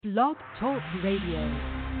Blog Talk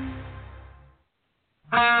Radio.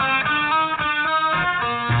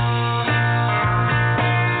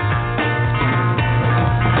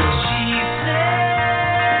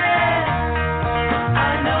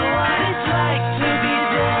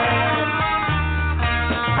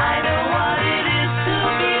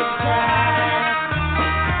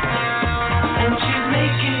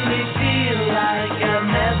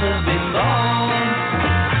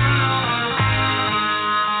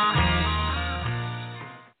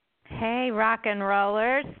 Rock and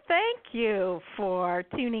rollers, thank you for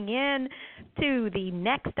tuning in to the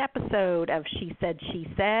next episode of She Said, She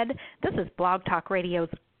Said. This is Blog Talk Radio's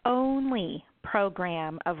only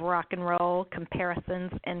program of rock and roll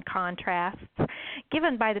comparisons and contrasts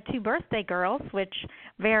given by the two birthday girls, which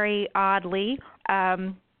very oddly,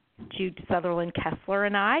 Jude Southerland Kessler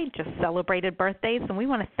and I just celebrated birthdays, and we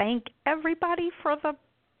want to thank everybody for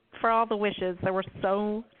all the wishes. There were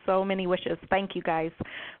so many wishes. Thank you guys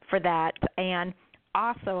for that. And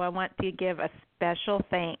also I want to give a special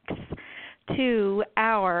thanks to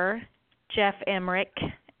our Jeff Emmerich,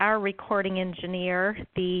 our recording engineer,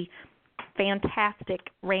 the fantastic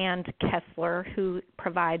Rand Kessler, who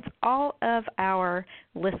provides all of our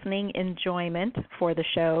listening enjoyment for the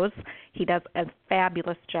shows. He does a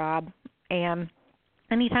fabulous job, and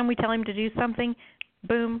anytime we tell him to do something,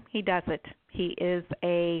 boom, he does it. He is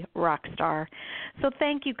a rock star. So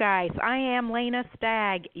thank you, guys. I am Lanea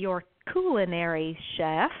Stagg, your culinary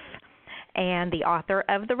chef and the author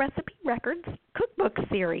of the Recipe Records Cookbook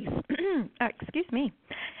Series. Excuse me.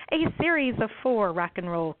 A series of 4 rock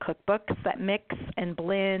and roll cookbooks that mix and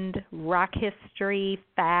blend rock history,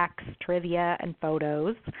 facts, trivia, and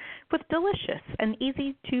photos with delicious and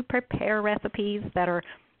easy-to-prepare recipes that are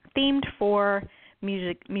themed for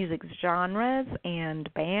music genres and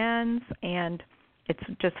bands, and it's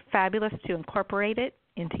just fabulous to incorporate it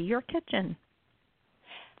into your kitchen.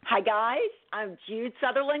 Hi guys, I'm Jude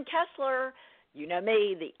Southerland Kessler. You know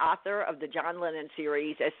me, the author of the John Lennon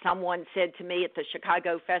Series. As someone said to me at the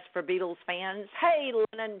Chicago Fest for Beatles fans, "Hey,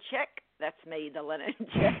 Lennon chick." That's me, the Lennon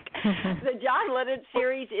chick. The John Lennon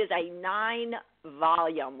Series is a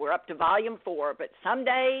 9-volume. We're up to volume 4, but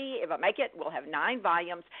someday, if I make it, we'll have 9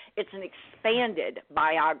 volumes. It's an expanded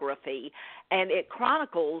biography, and it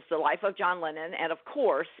chronicles the life of John Lennon and, of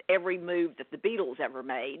course, every move that the Beatles ever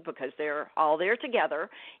made, because they're all there together,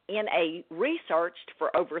 in a researched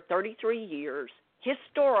for over 33 years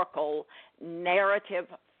historical narrative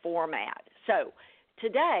format. So,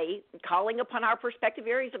 today, calling upon our respective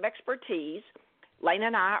areas of expertise, Lena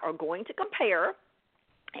and I are going to compare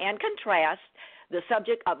and contrast the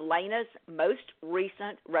subject of Lena's most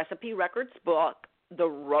recent Recipe Records book, The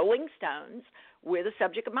Rolling Stones, with the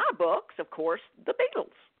subject of my books, of course, The Beatles.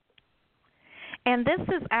 And this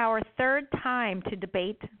is our 3rd time to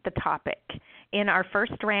debate the topic. In our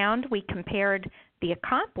first round, we compared the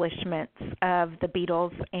accomplishments of the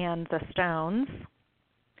Beatles and the Stones.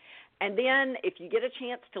 And then if you get a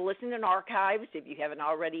chance to listen in archives, if you haven't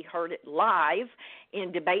already heard it live,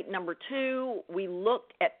 in debate number 2, we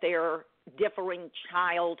looked at their differing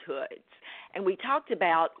childhoods. And we talked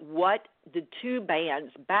about what the two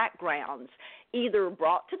bands' backgrounds either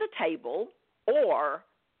brought to the table or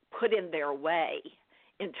put in their way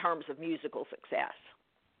in terms of musical success.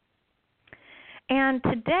 And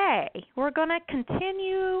today we're going to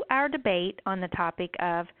continue our debate on the topic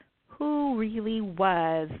of who really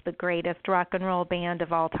was the greatest rock and roll band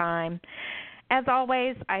of all time. As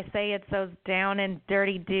always, I say it's those down and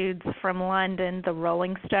dirty dudes from London, the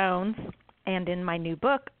Rolling Stones. And in my new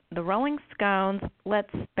book, The Rolling Stones, Let's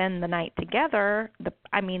Spend the Night Together, the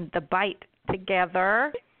bite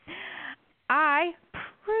together, I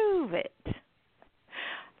prove it.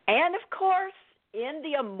 And, of course, in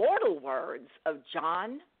the immortal words of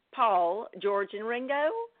John, Paul, George, and Ringo,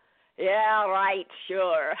 yeah, right,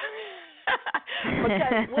 sure.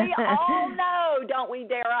 Because we all know, don't we,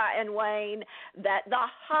 Dara and Wayne, that the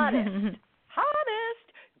hottest,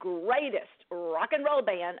 greatest rock and roll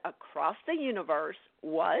band across the universe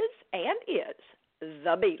was and is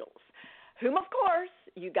the Beatles, whom, of course,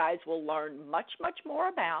 you guys will learn much, much more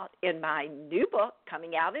about in my new book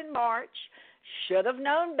coming out in March, Should Have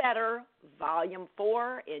Known Better, Volume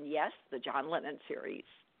 4, in, yes, the John Lennon Series.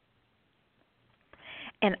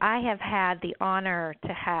 And I have had the honor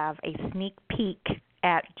to have a sneak peek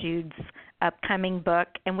at Jude's upcoming book,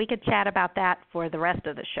 and we could chat about that for the rest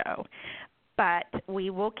of the show. But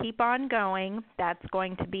we will keep on going. That's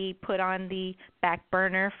going to be put on the back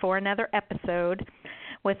burner for another episode.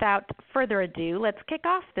 Without further ado, let's kick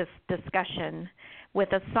off this discussion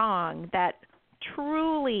with a song that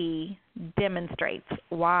truly demonstrates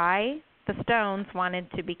why the the Stones wanted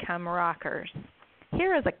to become rockers.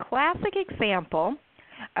 Here is a classic example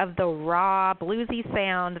of the raw, bluesy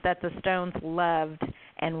sound that the Stones loved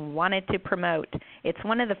and wanted to promote. It's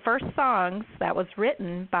one of the first songs that was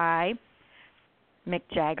written by Mick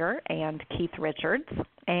Jagger and Keith Richards,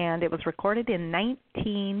 and it was recorded in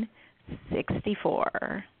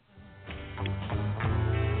 1964.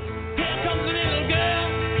 Here comes a little girl.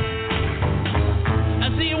 I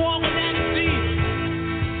see you walking down the street.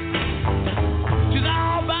 She's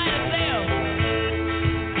all by herself.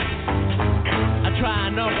 I try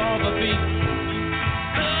and knock off her feet.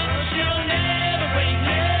 But she'll never break,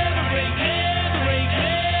 never break, never break,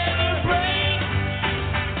 never break.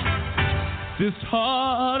 This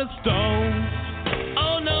heart of stone.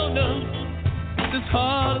 Oh no, no. This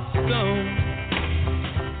heart of stone.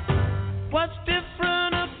 What's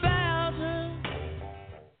different about her?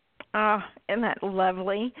 Oh, isn't that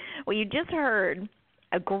lovely? Well, you just heard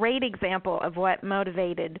a great example of what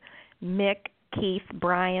motivated Mick, Keith,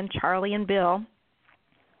 Brian, Charlie, and Bill: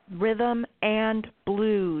 rhythm and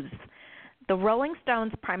blues. The Rolling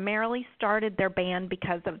Stones primarily started their band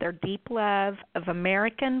because of their deep love of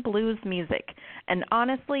American blues music, and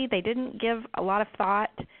honestly, they didn't give a lot of thought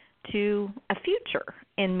to a future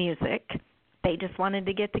in music. They just wanted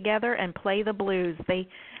to get together and play the blues. They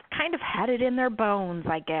kind of had it in their bones,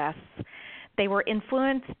 I guess. They were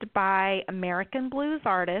influenced by American blues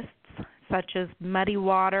artists such as Muddy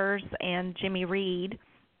Waters and Jimmy Reed,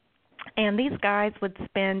 and these guys would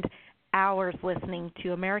spend hours listening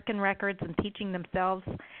to American records and teaching themselves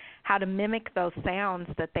how to mimic those sounds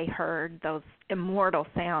that they heard, those immortal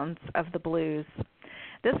sounds of the blues.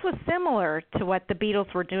 This was similar to what the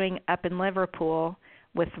Beatles were doing up in Liverpool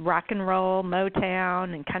with rock and roll,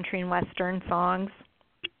 Motown, and country and western songs.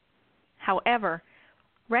 However,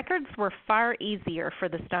 records were far easier for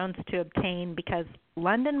the Stones to obtain because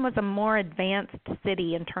London was a more advanced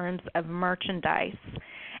city in terms of merchandise.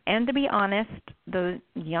 And to be honest, the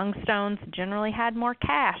young Stones generally had more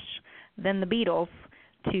cash than the Beatles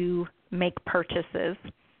to make purchases.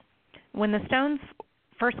 When the Stones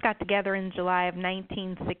first got together in July of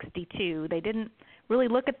 1962, they didn't really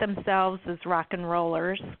look at themselves as rock and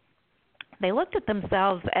rollers. They looked at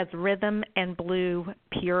themselves as rhythm and blues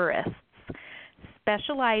purists,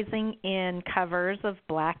 specializing in covers of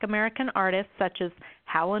black American artists such as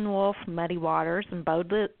Howlin' Wolf, Muddy Waters, and Bo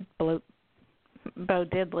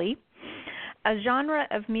Diddley, a genre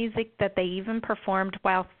of music that they even performed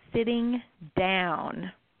while sitting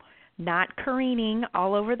down, not careening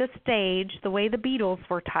all over the stage the way the Beatles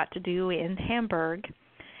were taught to do in Hamburg.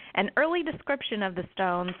 An early description of the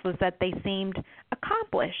Stones was that they seemed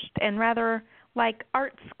accomplished and rather like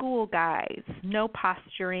art school guys, no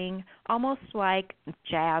posturing, almost like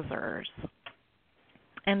jazzers.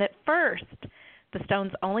 And at first, the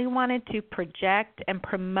Stones only wanted to project and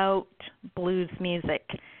promote blues music.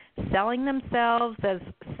 Selling themselves as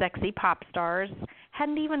sexy pop stars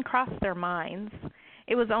hadn't even crossed their minds.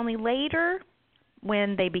 It was only later,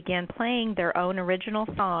 when they began playing their own original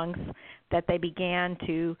songs, that they began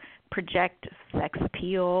to project sex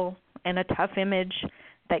appeal and a tough image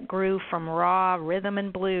that grew from raw rhythm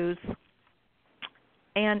and blues.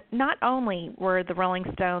 And not only were the Rolling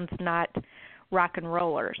Stones not rock and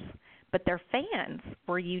rollers, but their fans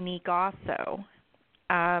were unique also.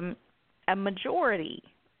 A majority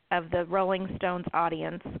of the Rolling Stones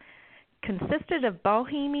audience consisted of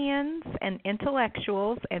bohemians and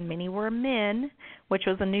intellectuals, and many were men, which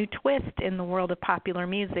was a new twist in the world of popular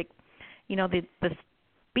music. You know, the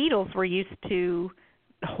Beatles were used to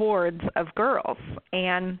hordes of girls,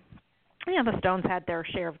 and the Stones had their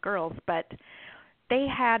share of girls, but they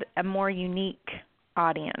had a more unique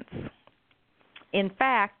audience. In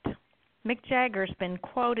fact, Mick Jagger's been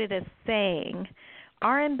quoted as saying,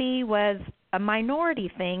 R&B was a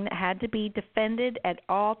minority thing that had to be defended at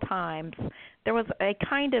all times. There was a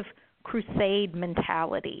kind of crusade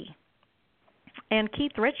mentality. And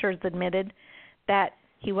Keith Richards admitted that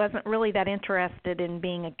he wasn't really that interested in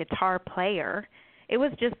being a guitar player. It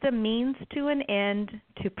was just a means to an end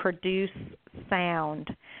to produce sound.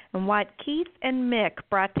 And what Keith and Mick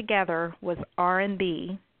brought together was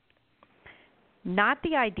R&B, not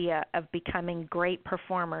the idea of becoming great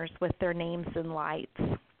performers with their names in lights.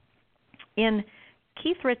 In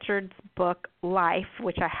Keith Richards' book, Life,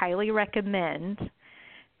 which I highly recommend,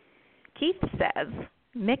 Keith says,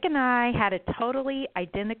 Mick and I had a totally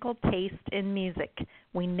identical taste in music.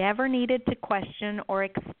 We never needed to question or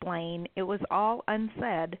explain. It was all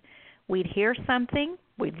unsaid. We'd hear something,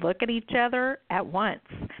 we'd look at each other at once.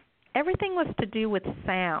 Everything was to do with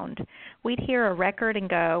sound. We'd hear a record and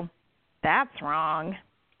go, that's wrong,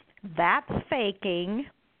 that's faking,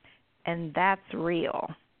 and that's real.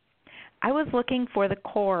 I was looking for the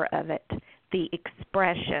core of it, the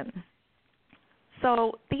expression.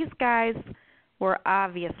 So these guys were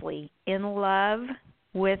obviously in love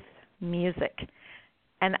with music.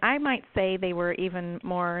 And I might say they were even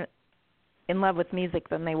more in love with music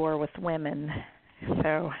than they were with women.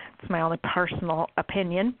 So it's my only personal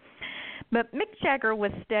opinion. But Mick Jagger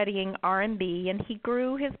was studying R&B, and he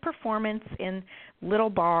grew his performance in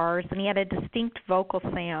little bars, and he had a distinct vocal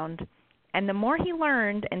sound. And the more he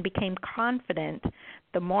learned and became confident,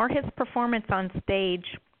 the more his performance on stage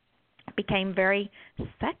became very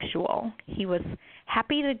sexual. He was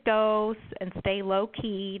happy to go and stay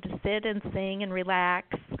low-key, to sit and sing and relax,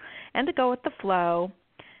 and to go with the flow.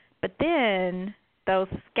 But then those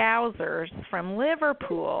Scousers from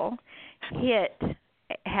Liverpool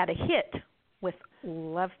had a hit with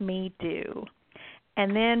Love Me Do.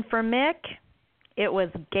 And then for Mick, it was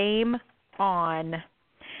game on.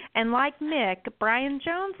 And like Mick, Brian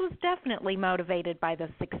Jones was definitely motivated by the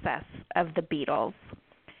success of the Beatles.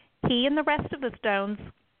 He and the rest of the Stones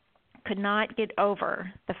could not get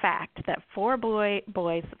over the fact that four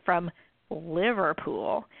boys from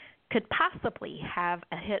Liverpool could possibly have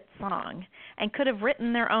a hit song and could have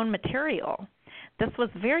written their own material. This was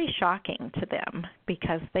very shocking to them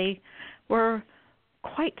because they were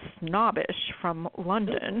quite snobbish from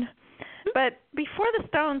London. But before the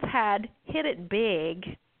Stones had hit it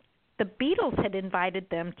big, the Beatles had invited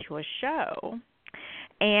them to a show,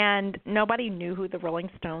 and nobody knew who the Rolling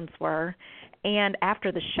Stones were. And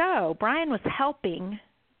after the show, Brian was helping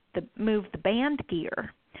move the band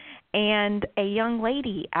gear, and a young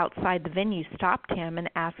lady outside the venue stopped him and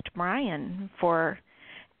asked Brian for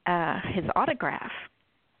his autograph.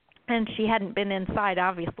 And she hadn't been inside,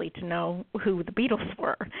 obviously, to know who the Beatles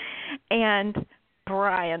were. And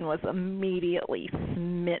Brian was immediately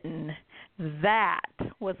smitten. That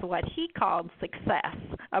was what he called success,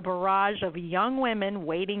 a barrage of young women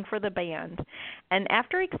waiting for the band. And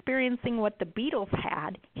after experiencing what the Beatles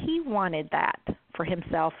had, he wanted that for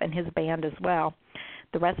himself and his band as well.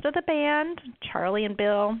 The rest of the band, Charlie and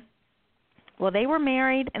Bill, well, they were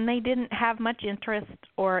married and they didn't have much interest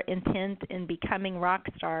or intent in becoming rock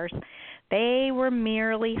stars. They were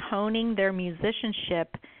merely honing their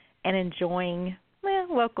musicianship and enjoying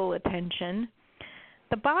local attention.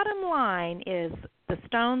 The bottom line is the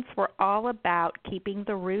Stones were all about keeping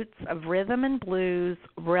the roots of rhythm and blues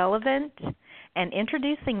relevant and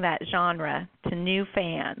introducing that genre to new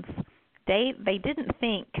fans. They didn't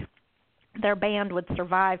think their band would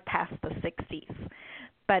survive past the 60s,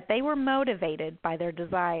 but they were motivated by their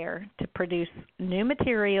desire to produce new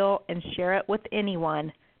material and share it with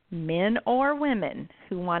anyone, men or women,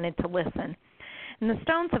 who wanted to listen. And the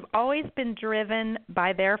Stones have always been driven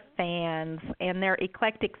by their fans and their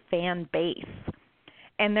eclectic fan base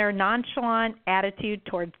and their nonchalant attitude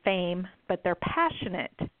toward fame, but their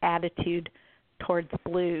passionate attitude towards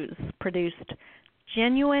blues produced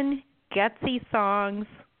genuine, gutsy songs,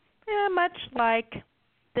 much like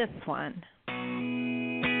this one.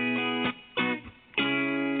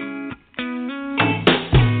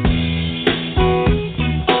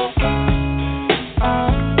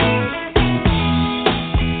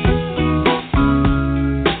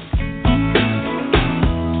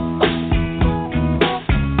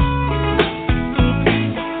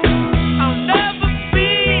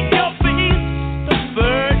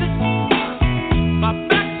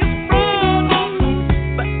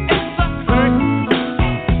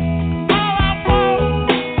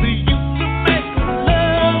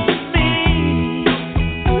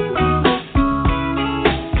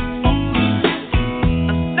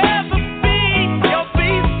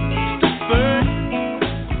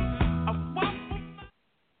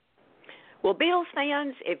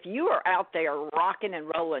 If you are out there rocking and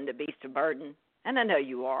rolling to Beast of Burden, and I know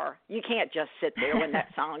you are, you can't just sit there when that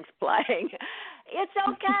song's playing. It's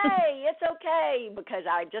okay. It's okay, because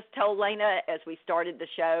I just told Lena as we started the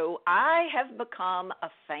show, I have become a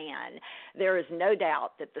fan. There is no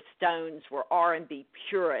doubt that the Stones were R&B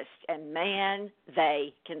purists, and man,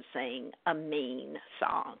 they can sing a mean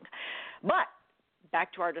song. But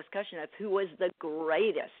back to our discussion of who was the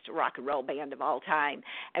greatest rock and roll band of all time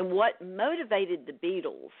and what motivated the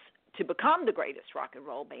Beatles to become the greatest rock and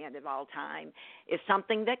roll band of all time is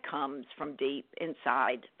something that comes from deep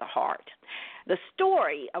inside the heart. The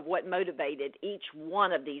story of what motivated each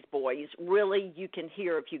one of these boys, really you can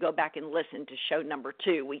hear if you go back and listen to show number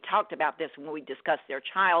 2. We talked about this when we discussed their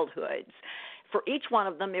childhoods. For each one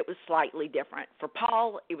of them, it was slightly different. For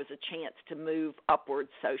Paul, it was a chance to move upwards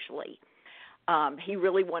socially. He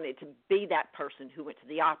really wanted to be that person who went to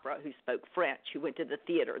the opera, who spoke French, who went to the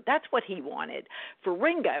theater. That's what he wanted. For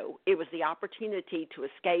Ringo, it was the opportunity to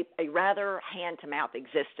escape a rather hand-to-mouth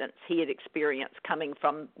existence he had experienced coming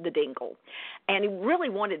from the dingle. And he really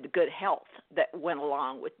wanted the good health that went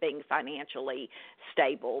along with being financially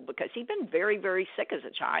stable, because he'd been very, very sick as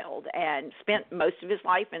a child and spent most of his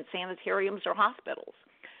life in sanitariums or hospitals.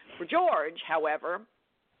 For George, however,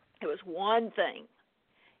 it was one thing.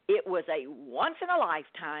 It was a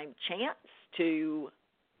once-in-a-lifetime chance to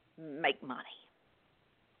make money.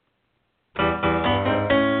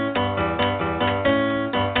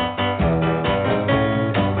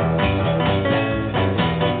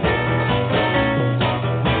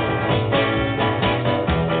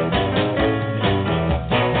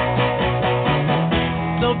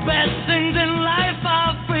 The best things in life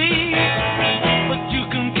are free, but you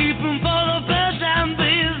can keep them for the birds and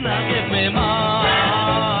bees. Now give me more.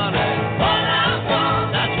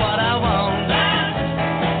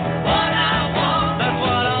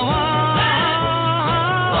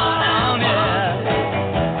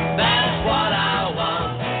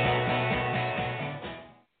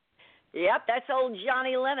 Yep, that's old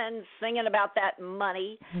Johnny Lennon singing about that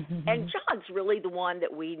money. And John's really the one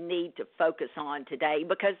that we need to focus on today,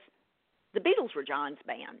 because the Beatles were John's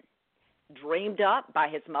band, dreamed up by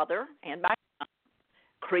his mother and by him,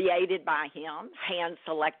 created by him,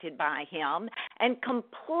 hand-selected by him, and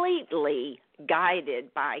completely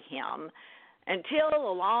guided by him until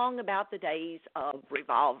along about the days of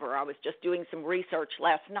Revolver. I was just doing some research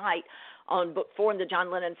last night on Book 4 in the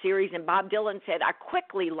John Lennon series, and Bob Dylan said, I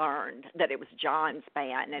quickly learned that it was John's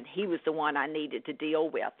band, and he was the one I needed to deal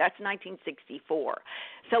with. That's 1964.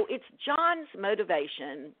 So it's John's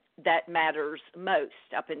motivation that matters most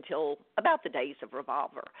up until about the days of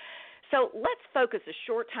Revolver. So let's focus a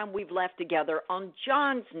short time we've left together on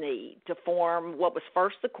John's need to form what was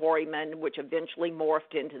first the Quarrymen, which eventually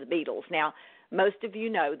morphed into the Beatles. Now, most of you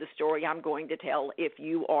know the story I'm going to tell if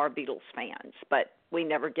you are Beatles fans, but we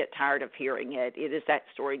never get tired of hearing it. It is that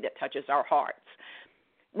story that touches our hearts.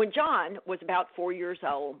 When John was about 4 years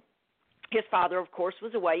old, his father, of course,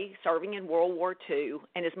 was away serving in World War II,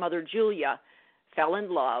 and his mother, Julia, fell in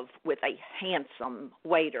love with a handsome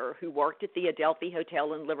waiter who worked at the Adelphi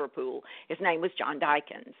Hotel in Liverpool. His name was John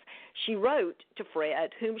Dykins. She wrote to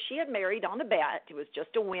Fred, whom she had married on a bet. It was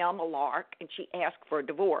just a whim, a lark, and she asked for a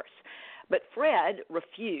divorce. But Fred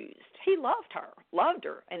refused. He loved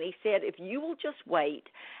her, and he said, if you will just wait,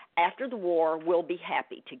 after the war, we'll be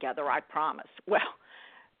happy together, I promise. Well,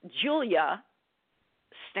 Julia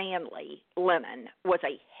Stanley Lennon was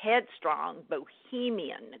a headstrong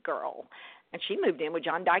bohemian girl, and she moved in with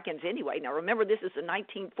John Dykins anyway. Now, remember, this is the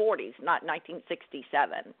 1940s, not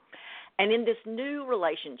 1967. And in this new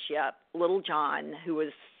relationship, little John, who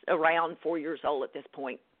was around 4 years old at this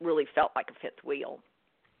point, really felt like a fifth wheel.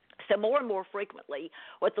 So more and more frequently,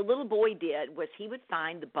 what the little boy did was he would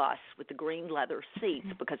find the bus with the green leather seats,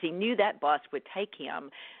 because he knew that bus would take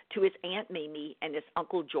him to his Aunt Mimi and his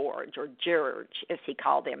Uncle George, or George as he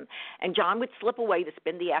called him. And John would slip away to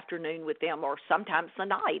spend the afternoon with them, or sometimes the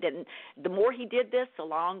night. And the more he did this, the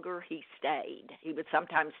longer he stayed. He would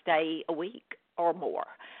sometimes stay a week or more.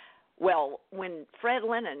 Well, when Fred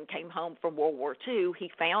Lennon came home from World War II,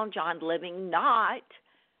 he found John living not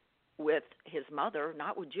with his mother,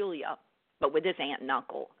 not with Julia, but with his aunt and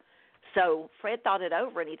uncle. So Fred thought it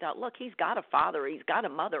over, and he thought, look, he's got a father, he's got a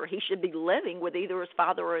mother. He should be living with either his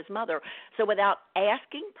father or his mother. So without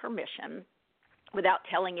asking permission, without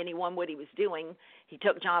telling anyone what he was doing, he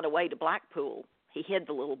took John away to Blackpool. He hid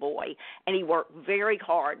the little boy, and he worked very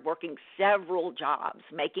hard, working several jobs,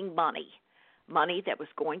 making money that was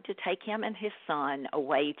going to take him and his son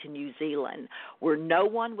away to New Zealand, where no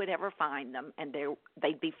one would ever find them, and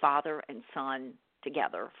they'd be father and son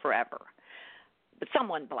together forever. But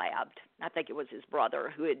someone blabbed. I think it was his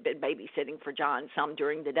brother, who had been babysitting for John some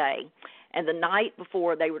during the day. And the night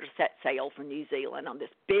before they were to set sail for New Zealand on this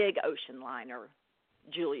big ocean liner,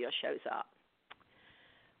 Julia shows up.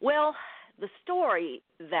 Well, the story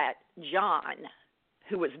that John,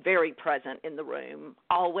 who was very present in the room,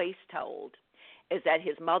 always told is that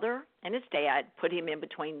his mother and his dad put him in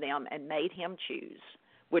between them and made him choose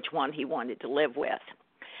which one he wanted to live with.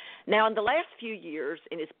 Now, in the last few years,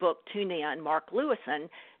 in his book, Tune In, Mark Lewison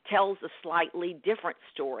tells a slightly different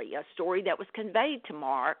story, a story that was conveyed to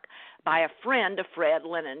Mark by a friend of Fred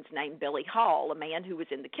Lennon's named Billy Hall, a man who was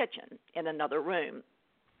in the kitchen in another room.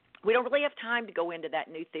 We don't really have time to go into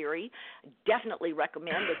that new theory. Definitely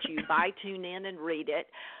recommend that you buy Tune In and read it.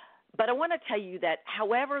 But I want to tell you that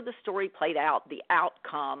however the story played out, the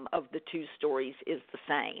outcome of the two stories is the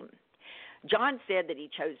same. John said that he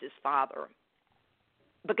chose his father,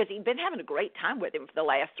 because he'd been having a great time with him for the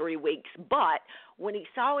last 3 weeks. But when he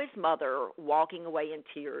saw his mother walking away in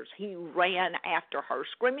tears, he ran after her,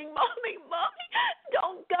 screaming, "Mommy, Mommy,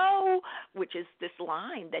 don't go," which is this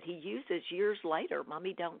line that he uses years later,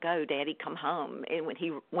 "Mommy, don't go, Daddy, come home." And when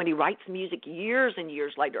he writes music years and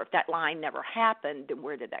years later, if that line never happened, then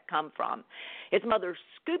where did that come from? His mother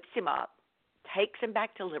scoops him up, takes him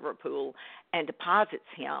back to Liverpool, and deposits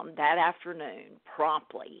him that afternoon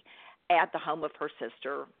promptly at the home of her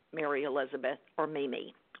sister, Mary Elizabeth, or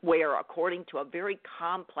Mimi, where, according to a very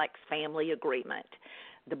complex family agreement,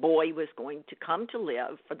 the boy was going to come to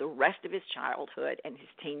live for the rest of his childhood and his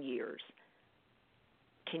teen years.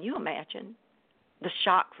 Can you imagine the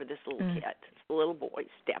shock for this little kid? This little boy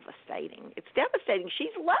is devastating. It's devastating.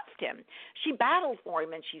 She's left him. She battled for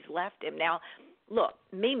him, and she's left him. Now, look,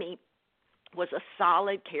 Mimi was a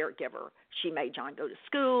solid caregiver. She made John go to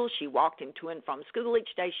school. She walked him to and from school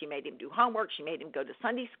each day. She made him do homework. She made him go to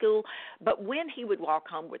Sunday school. But when he would walk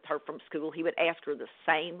home with her from school, he would ask her the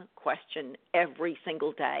same question every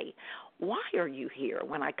single day. "Why are you here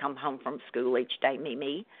when I come home from school each day,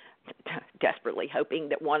 Mimi?" Desperately hoping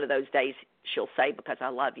that one of those days she'll say, "Because I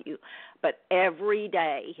love you." But every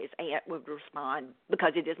day his aunt would respond,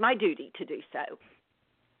 "Because it is my duty to do so."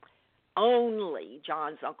 Only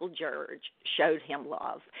John's Uncle George showed him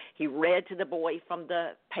love. He read to the boy from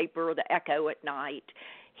the paper or the Echo at night.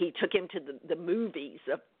 He took him to the movies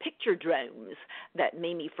of picture dromes that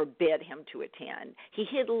Mimi forbid him to attend. He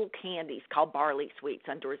hid little candies called barley sweets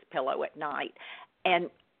under his pillow at night.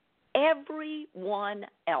 And everyone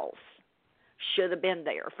else should have been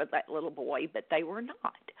there for that little boy, but they were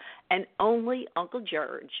not. And only Uncle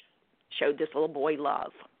George showed this little boy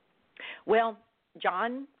love. Well,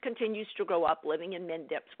 John continues to grow up living in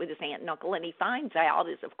Mendips with his aunt and uncle, and he finds out,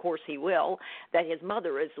 as of course he will, that his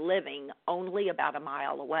mother is living only about a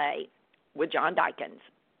mile away with John Dykins.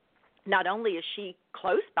 Not only is she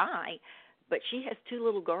close by, but she has 2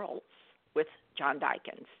 little girls with John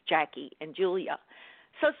Dykins, Jackie and Julia.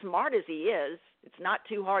 So smart as he is, it's not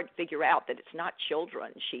too hard to figure out that it's not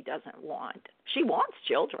children she doesn't want. She wants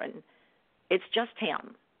children. It's just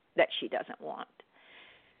him that she doesn't want.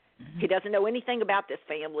 He doesn't know anything about this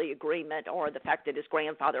family agreement or the fact that his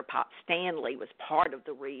grandfather, Pop Stanley, was part of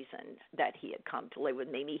the reason that he had come to live with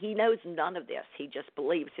Mimi. He knows none of this. He just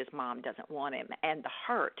believes his mom doesn't want him. And the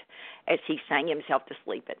hurt as he sang himself to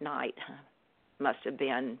sleep at night must have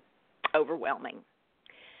been overwhelming.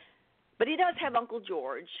 But he does have Uncle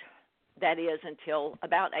George, that is, until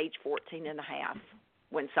about age 14 and a half,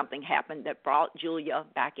 when something happened that brought Julia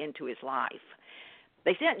back into his life.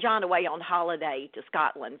 They sent John away on holiday to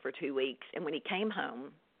Scotland for 2 weeks, and when he came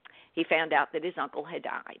home, he found out that his uncle had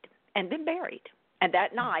died and been buried. And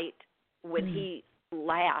that night, when he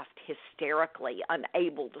laughed hysterically,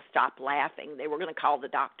 unable to stop laughing, they were going to call the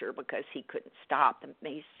doctor because he couldn't stop.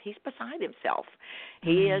 He's beside himself.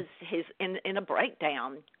 He is in a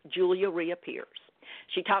breakdown. Julia reappears.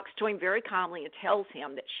 She talks to him very calmly and tells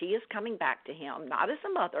him that she is coming back to him, not as a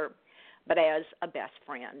mother, but as a best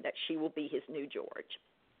friend, that she will be his new George.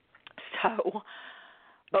 So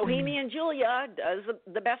Bohemian Julia does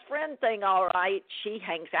the best friend thing all right. She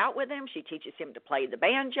hangs out with him. She teaches him to play the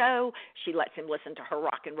banjo. She lets him listen to her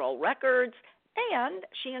rock and roll records. And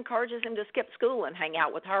she encourages him to skip school and hang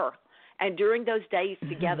out with her. And during those days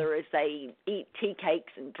together, as they eat tea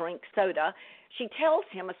cakes and drink soda, she tells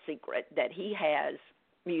him a secret, that he has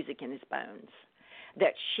music in his bones,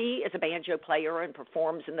 that she is a banjo player and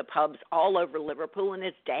performs in the pubs all over Liverpool, and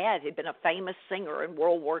his dad had been a famous singer in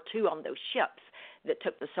World War II on those ships that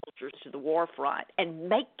took the soldiers to the war front, and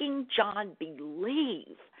making John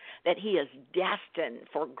believe that he is destined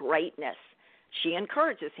for greatness. She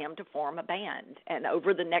encourages him to form a band, and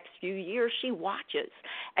over the next few years, she watches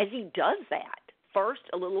as he does that. First,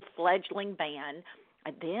 a little fledgling band,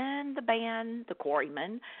 and then the band, the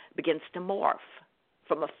Quarrymen, begins to morph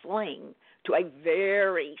from a fling to a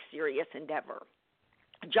very serious endeavor.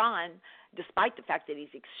 John, despite the fact that he's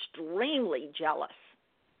extremely jealous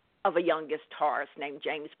of a young guitarist named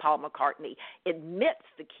James Paul McCartney, admits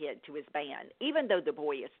the kid to his band, even though the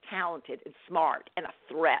boy is talented and smart and a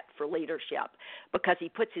threat for leadership, because he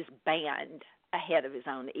puts his band ahead of his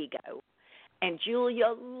own ego. And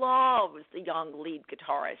Julia loves the young lead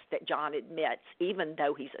guitarist that John admits, even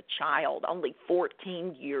though he's a child, only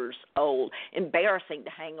 14 years old, embarrassing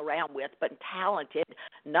to hang around with, but talented.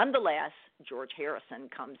 Nonetheless, George Harrison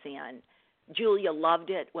comes in. Julia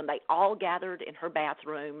loved it when they all gathered in her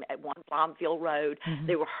bathroom at 1 Blomfield Road.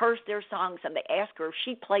 They rehearsed their songs, and they asked her if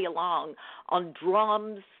she'd play along on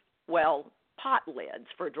drums, well, pot lids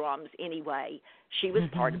for drums anyway. She was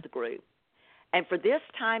part of the group. And for this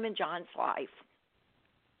time in John's life,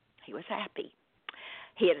 He was happy.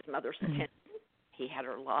 He had his mother's attention. He had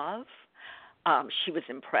her love. She was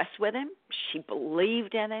impressed with him. She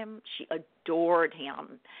believed in him. She adored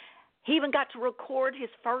him. He even got to record his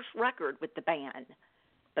first record with the band.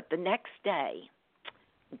 But the next day,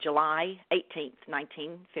 July 18th,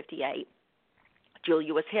 1958,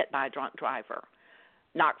 Julia was hit by a drunk driver,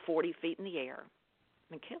 knocked 40 feet in the air,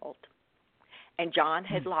 and killed. And John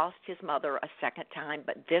had lost his mother a second time,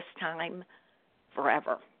 but this time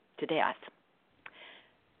forever, to death.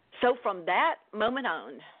 So from that moment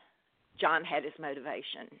on, John had his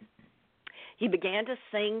motivation. He began to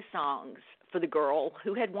sing songs for the girl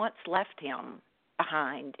who had once left him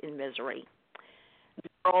behind in misery. The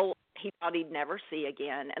girl he thought he'd never see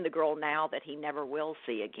again, and the girl now that he never will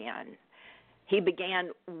see again. He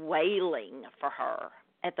began wailing for her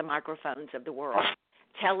at the microphones of the world,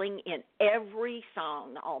 telling in every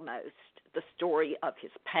song almost the story of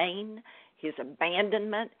his pain, his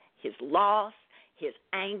abandonment, his loss, his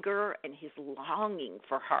anger, and his longing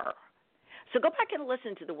for her. So go back and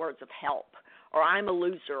listen to the words of Help, or I'm a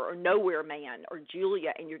Loser, or Nowhere Man, or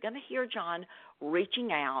Julia, and you're going to hear John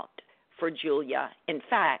reaching out for Julia. In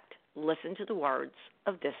fact, listen to the words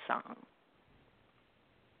of this song.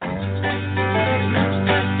 I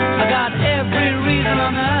got every reason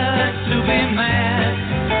on earth to be mad,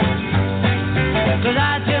 'cause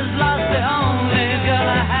I just lost the only girl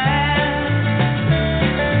I had.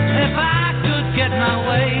 If I could get my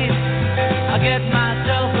way, I'd get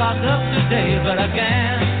myself locked up today, but I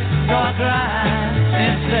can't, so I cry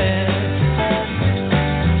instead.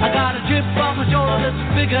 I got a chip on my shoulder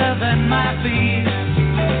that's bigger than my feet.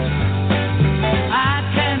 I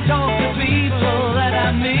can't talk to people that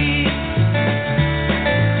I meet.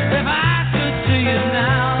 If I could see you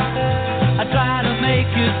now, I'd try to make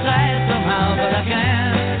you sad somehow, but I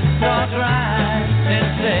can't, so I cry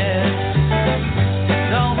instead.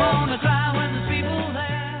 Don't wanna cry when there's people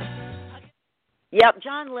there. Yep,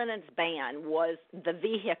 John Lennon's band was the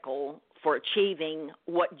vehicle for achieving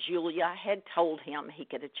what Julia had told him he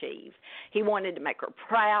could achieve. He wanted to make her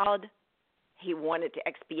proud. He wanted to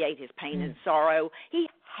expiate his pain and sorrow. He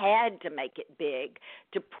had to make it big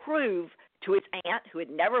to prove to his aunt, who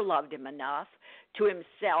had never loved him enough, to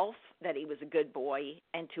himself that he was a good boy,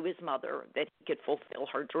 and to his mother that he could fulfill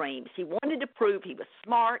her dreams. He wanted to prove he was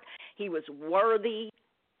smart, he was worthy,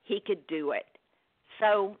 he could do it.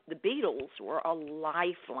 So the Beatles were a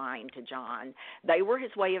lifeline to John. They were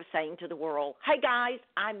his way of saying to the world, hey, guys,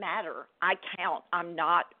 I matter. I count. I'm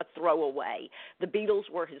not a throwaway. The Beatles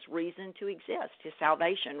were his reason to exist, his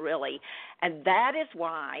salvation, really. And that is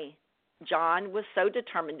why John was so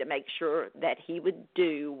determined to make sure that he would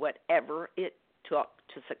do whatever it took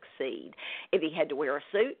to succeed. If he had to wear a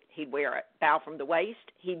suit, he'd wear it. Bow from the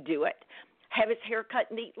waist, he'd do it. Have his hair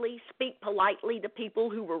cut neatly, speak politely to people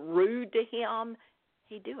who were rude to him,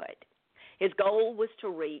 he'd do it. His goal was to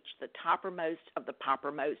reach the toppermost of the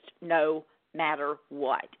poppermost, no matter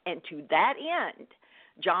what. And to that end,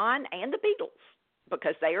 John and the Beatles,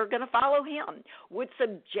 because they are going to follow him, would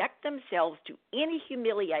subject themselves to any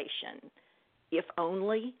humiliation if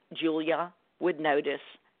only Julia would notice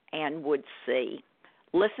and would see.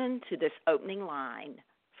 Listen to this opening line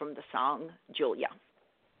from the song Julia.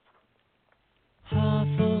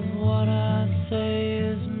 Half of what I say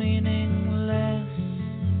is meaningless,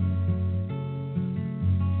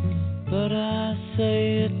 but I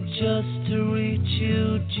say it just to reach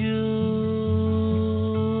you, Julia.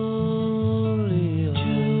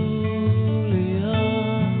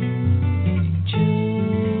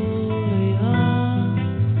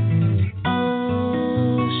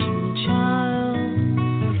 Ocean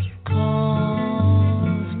child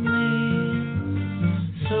calls me,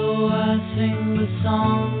 so I sing the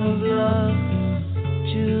song of love,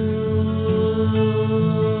 Julia.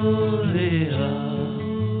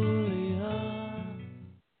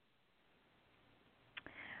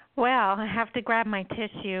 Well, I have to grab my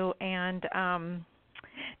tissue and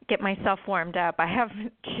get myself warmed up. I have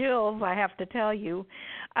chills, I have to tell you.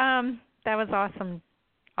 That was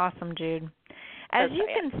awesome, Jude. As you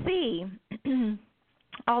can see,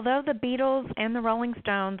 although the Beatles and the Rolling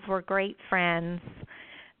Stones were great friends,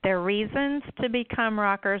 their reasons to become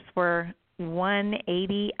rockers were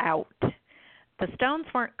 180 out. The Stones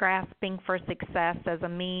weren't grasping for success as a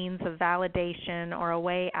means of validation or a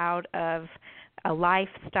way out of a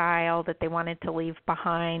lifestyle that they wanted to leave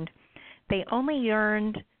behind. They only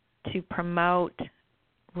yearned to promote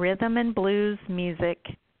rhythm and blues music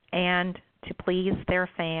and to please their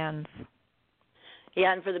fans.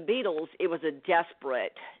 Yeah, and for the Beatles, it was a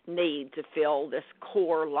desperate need to fill this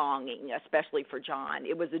core longing, especially for John.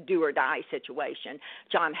 It was a do-or-die situation.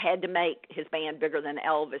 John had to make his band bigger than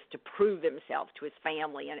Elvis to prove himself to his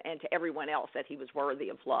family and to everyone else that he was worthy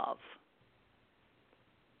of love.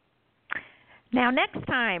 Now, next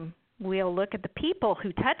time, we'll look at the people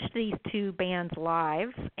who touched these two bands'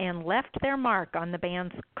 lives and left their mark on the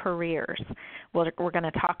band's careers. We're going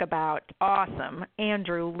to talk about awesome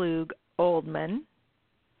Andrew Loog Oldham.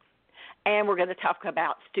 And we're going to talk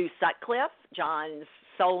about Stu Sutcliffe, John's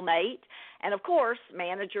soulmate, and, of course,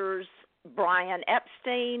 managers Brian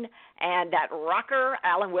Epstein and that rocker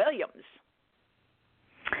Alan Williams.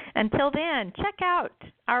 Until then, check out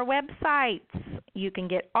our websites. You can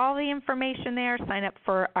get all the information there. Sign up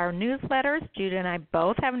for our newsletters. Jude and I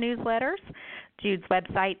both have newsletters. Jude's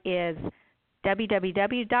website is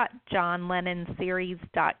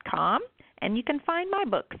www.johnlennonseries.com, and you can find my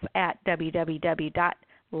books at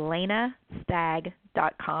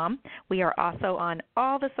www.laneastagg.com. We are also on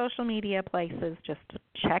all the social media places. Just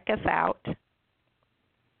check us out.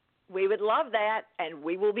 We would love that, and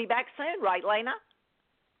we will be back soon, right, Lena?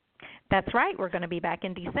 That's right. We're going to be back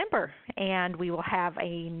in December, and we will have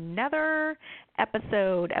another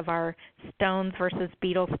episode of our Stones versus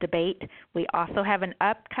Beatles debate. We also have an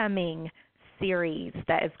upcoming series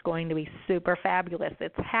that is going to be super fabulous.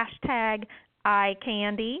 It's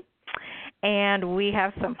 #iCandy, and we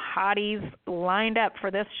have some hotties lined up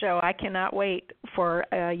for this show. I cannot wait for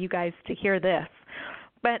you guys to hear this.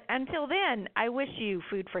 But until then, I wish you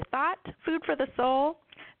food for thought, food for the soul,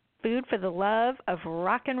 food for the love of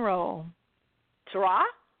rock and roll. Ta-ra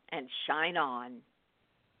and shine on.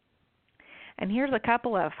 And here's a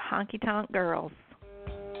couple of honky-tonk girls.